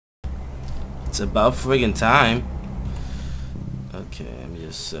It's about friggin' time. Okay, let me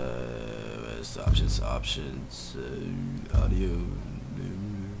just where's the options? Audio,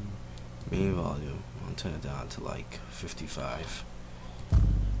 main volume. I'll turn it down to like 55.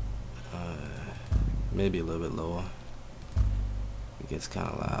 Maybe a little bit lower. It gets kind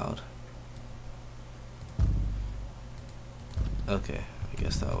of loud. Okay, I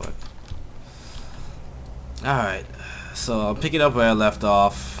guess that'll work. Alright, so I'll pick it up where I left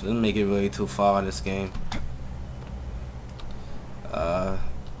off. Didn't make it really too far in this game.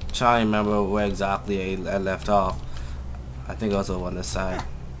 Trying to remember where exactly I left off. I think I was over on this side.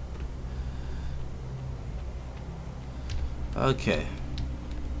 Okay.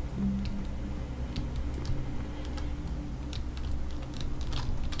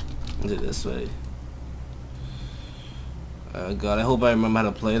 Is it this way? God, I hope I remember how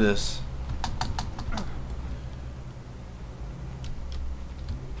to play this.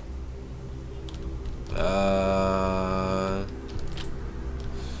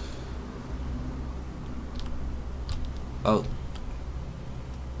 Oh.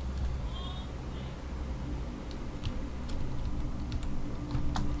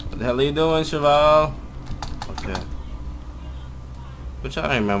 What the hell are you doing, Cheval? Okay. Which I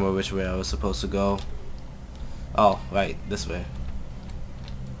don't remember which way I was supposed to go. Oh, right, this way.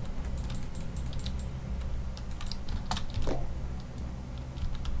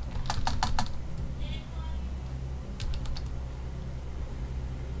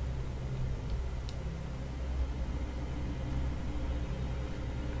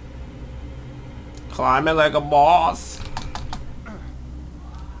 Climbing like a boss.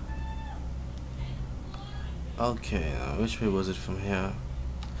 Okay, now which way was it from here?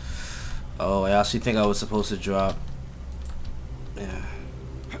 Oh, I actually think I was supposed to drop. Yeah.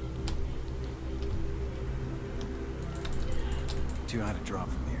 Do you know how to drop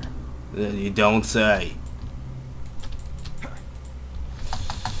from here? You don't say.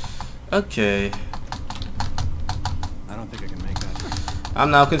 Okay. I don't think I can make that. I'm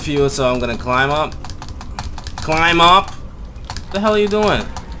now confused, so I'm gonna climb up. Climb up? What the hell are you doing?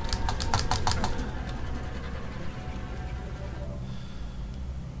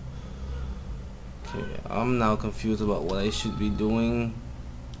 Okay, I'm now confused about what I should be doing.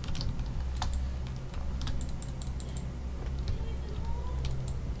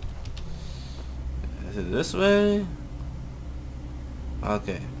 Is it this way?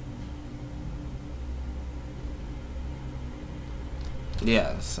 Okay.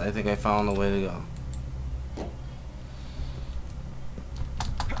 Yes, I think I found the way to go.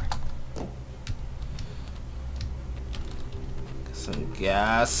 Get some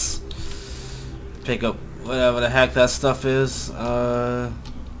gas. Pick up whatever the heck that stuff is. Now,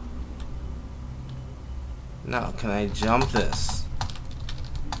 can I jump this?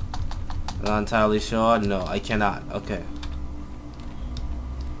 Not entirely sure. No, I cannot. Okay.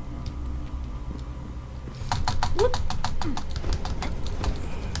 Whoop.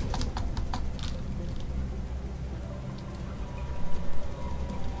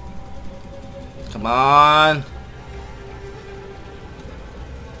 Come on.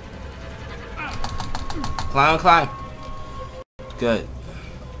 Climb, climb. Good.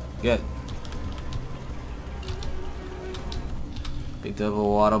 Good. Picked up a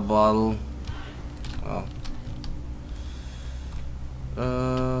water bottle. Oh.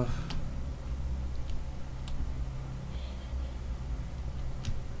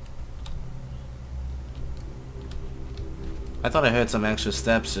 I thought I heard some extra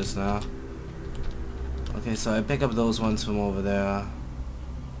steps just now. Okay, so I pick up those ones from over there.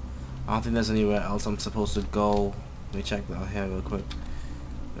 I don't think there's anywhere else I'm supposed to go. Let me check down here real quick.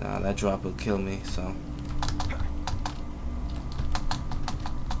 Nah, that drop will kill me, so.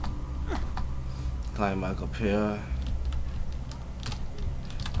 Climb back up here.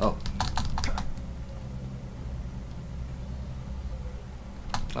 Oh.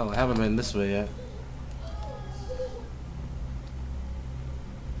 Oh, I haven't been this way yet.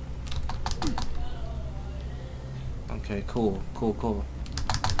 Okay, cool, cool, cool.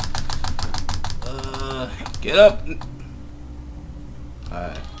 Get up!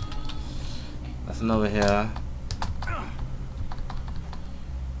 Alright. Nothing over here.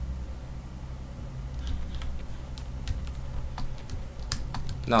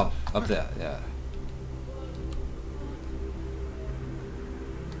 No, up there, yeah.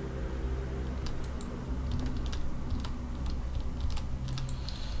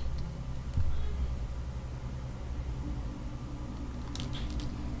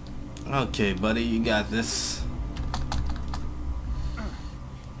 Okay, buddy, you got this.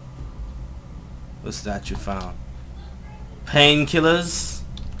 What's that you found? Painkillers?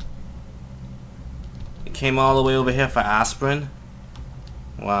 came all the way over here for aspirin?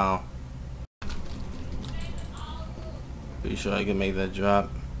 Wow. Pretty sure I can make that drop.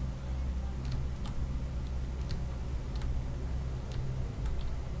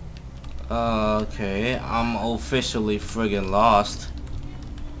 Okay, I'm officially friggin' lost.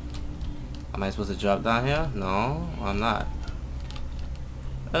 Am I supposed to drop down here? No, I'm not.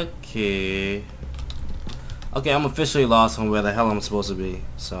 Okay. Okay, I'm officially lost on where the hell I'm supposed to be.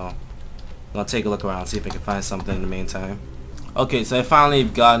 So, I'm gonna take a look around, see if I can find something in the meantime. Okay, so I finally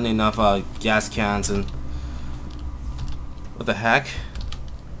gotten enough gas cans and... What the heck?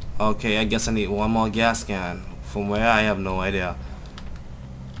 Okay, I guess I need one more gas can. From where? I have no idea.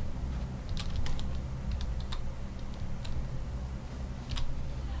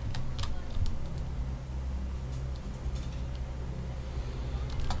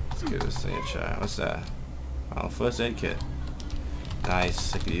 Let's give this thing a try. What's that? Oh, first aid kit.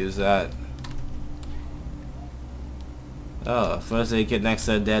 Nice, I could use that. Oh, first aid kit next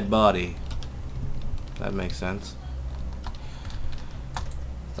to a dead body. That makes sense.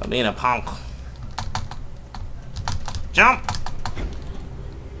 Stop being a punk. Jump!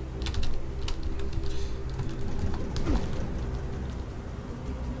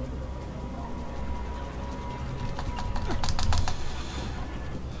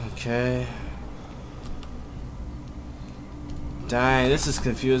 Okay. Dang, this is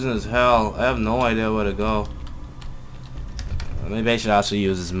confusing as hell. I have no idea where to go. Maybe I should also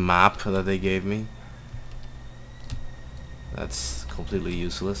use this map that they gave me. That's completely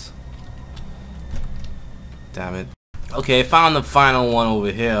useless. Damn it. Okay, I found the final one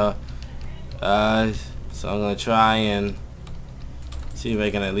over here. So I'm gonna try and see if I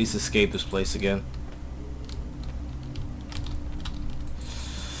can at least escape this place again.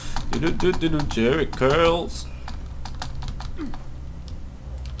 Jerry curls.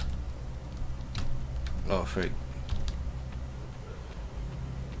 Oh frick.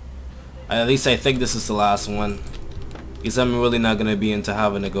 At least I think this is the last one. Because I'm really not gonna be into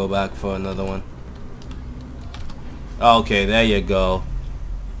having to go back for another one. Okay, there you go.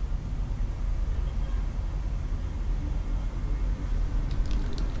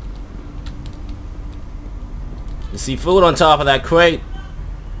 You see food on top of that crate.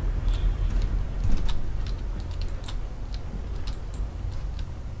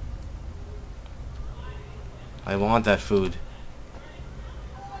 I want that food.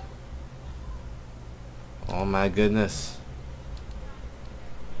 Oh my goodness.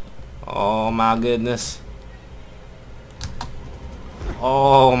 Oh my goodness.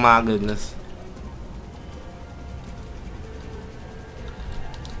 Oh my goodness.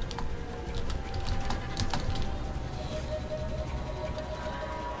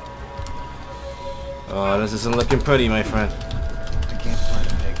 Oh, this isn't looking pretty, my friend. I can't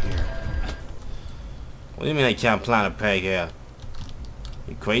plant a peg here. What do you mean I can't plant a peg here?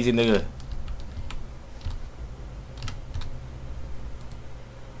 You crazy nigga.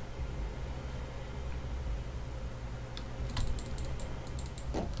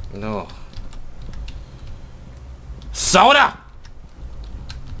 No. Soda!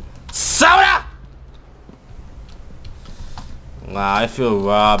 Soda! Wow, I feel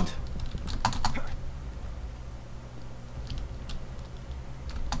robbed.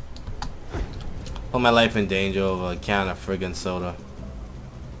 Put my life in danger over a can of friggin' soda.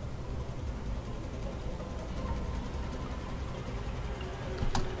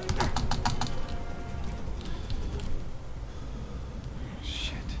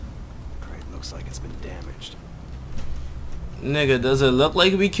 Shit. Crate looks like it's been damaged. Nigga, does it look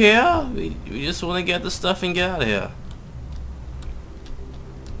like we care? We just want to get the stuff and get out of here.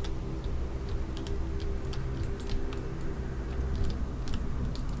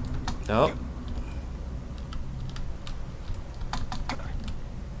 Nope.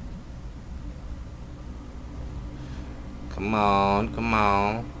 Come on, come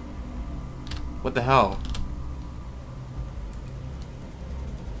on. What the hell?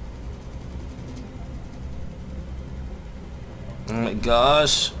 Oh my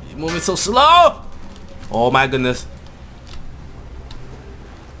gosh, you're moving so slow! Oh my goodness.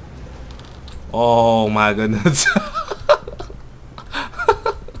 Oh my goodness.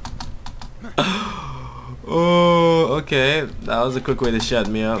 Oh, okay. That was a quick way to shut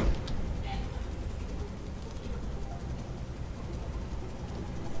me up.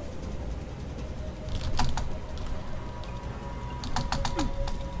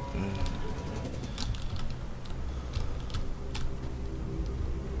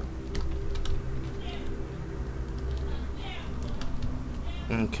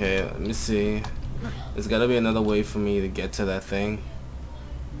 Okay, let me see. There's gotta be another way for me to get to that thing.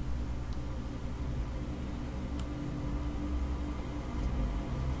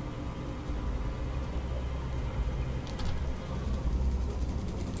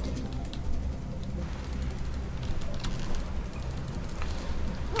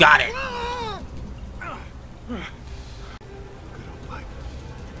 Got it. Good old pipe.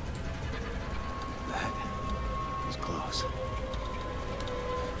 That was close.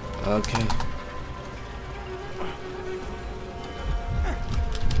 Okay.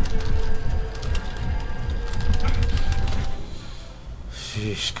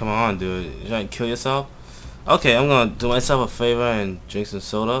 Sheesh, come on, dude. You trying to kill yourself? Okay, I'm gonna do myself a favor and drink some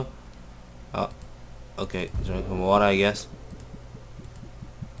soda. Oh, okay, drink some water, I guess.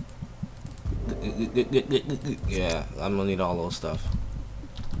 Yeah, I'm gonna need all those stuff.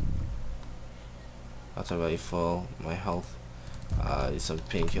 That's already full. My health. Need some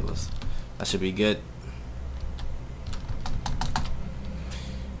painkillers. That should be good.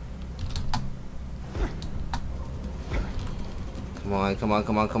 Come on, come on,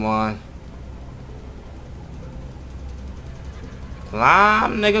 come on, come on.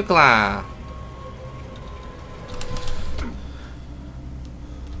 Climb, nigga, climb.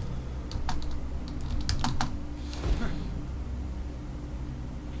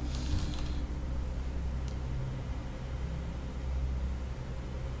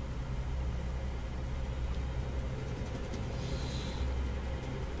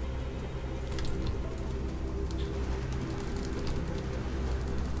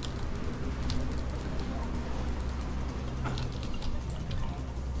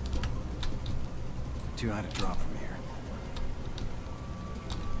 Too high to drop from here.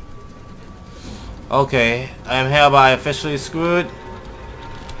 Okay, I am hereby officially screwed.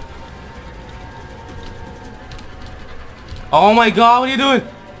 Oh my god, what are you doing?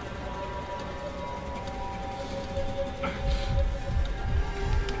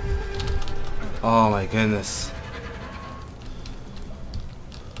 Oh my goodness.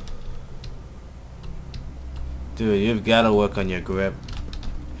 Dude, you've got to work on your grip.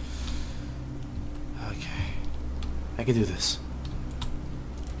 Okay. I can do this.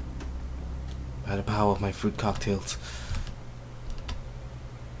 By the power of my fruit cocktails.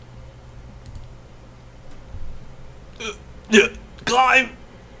 Climb!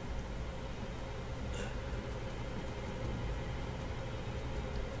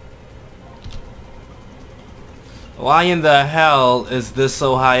 Why in the hell is this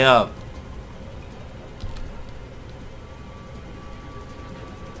so high up?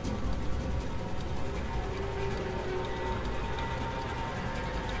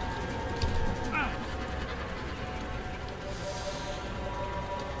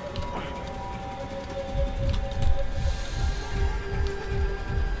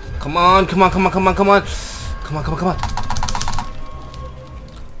 Come on, come on, come on, come on, come on. Come on, come on, come on.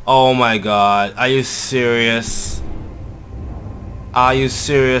 Oh my god. Are you serious? Are you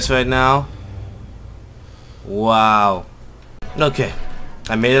serious right now? Wow. Okay.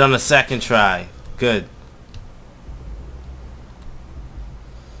 I made it on the second try. Good.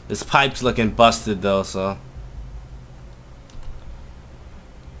 This pipe's looking busted though, so.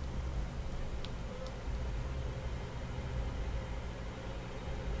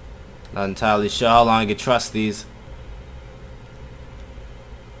 Not entirely sure how long I can trust these.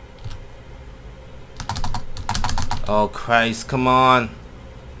 Oh Christ, come on.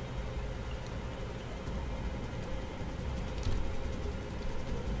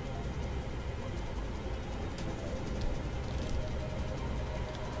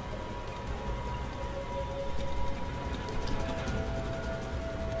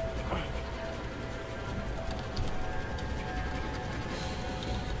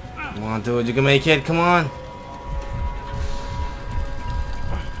 Come on, dude, you can make it, come on.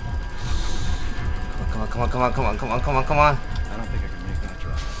 Come on, come on, come on, come on, come on, come on. I don't think I can make that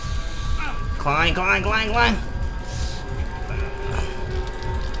drop. Climb, climb, climb, climb.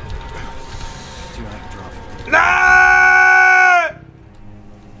 Too high to drop.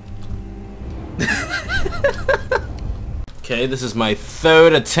 No! Okay, this is my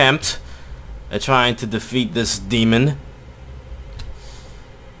third attempt at trying to defeat this demon.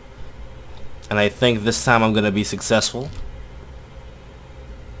 And I think this time I'm gonna be successful.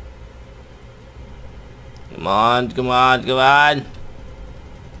 Come on, come on, come on. You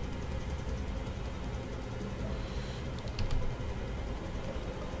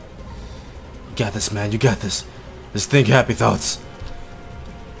got this, man, you got this. Just think happy thoughts.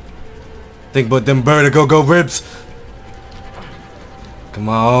 Think about them bird go ribs. Come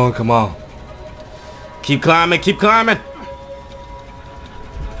on, come on. Keep climbing, keep climbing.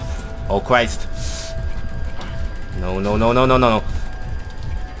 Oh Christ. No, no, no, no, no, no, no.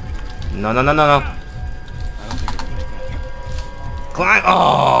 No, no, no, no, no. I don't think I can make that drop. Climb.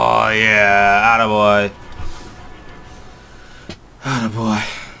 Oh, yeah. Attaboy. Attaboy.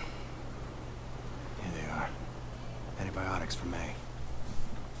 Here they are. Antibiotics for May.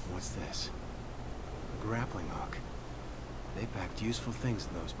 What's this? A grappling hook. They packed useful things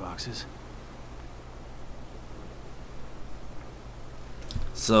in those boxes.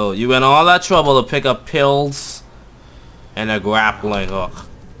 So you went all that trouble to pick up pills and a grappling hook.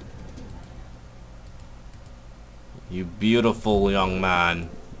 You beautiful young man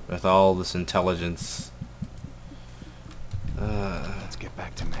with all this intelligence. Let's get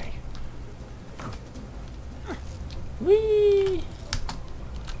back to May. Whee!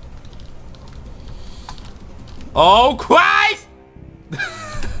 Oh Christ!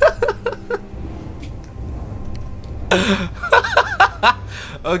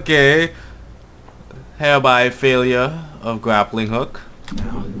 Okay. Hereby failure of grappling hook.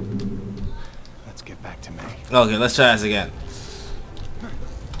 Now, let's get back to May. Okay, let's try this again.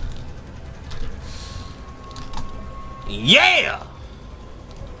 Yeah!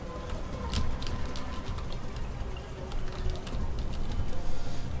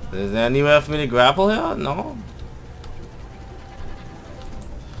 Is there anywhere for me to grapple here? No.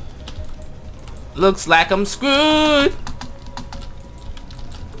 Looks like I'm screwed.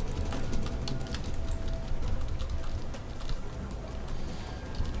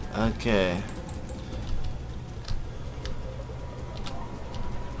 Okay.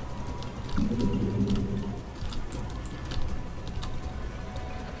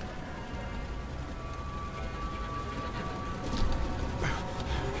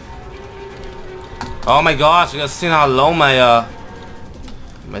 Oh my gosh, you guys seen how low my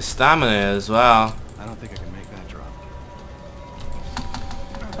stamina is. Wow. I don't think I can make that drop.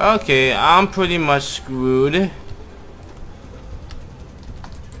 Okay, I'm pretty much screwed.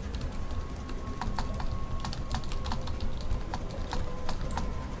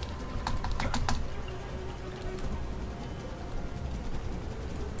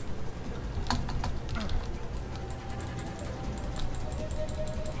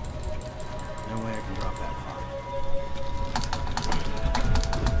 No way I can drop that far.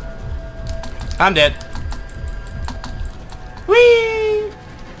 I'm dead. Whee!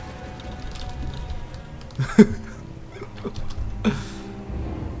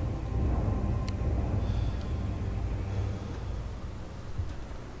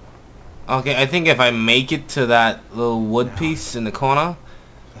 Okay, I think if I make it to that little wood piece in the corner.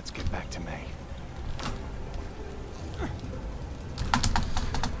 Let's get back to May.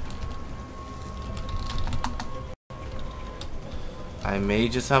 I may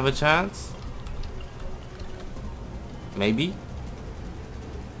just have a chance. Maybe.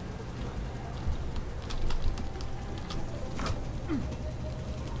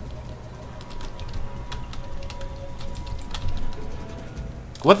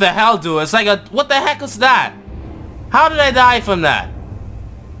 What the hell, dude? It's like a... What the heck is that? How did I die from that?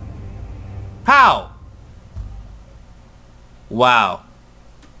 How? Wow.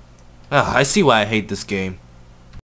 Ugh, I see why I hate this game.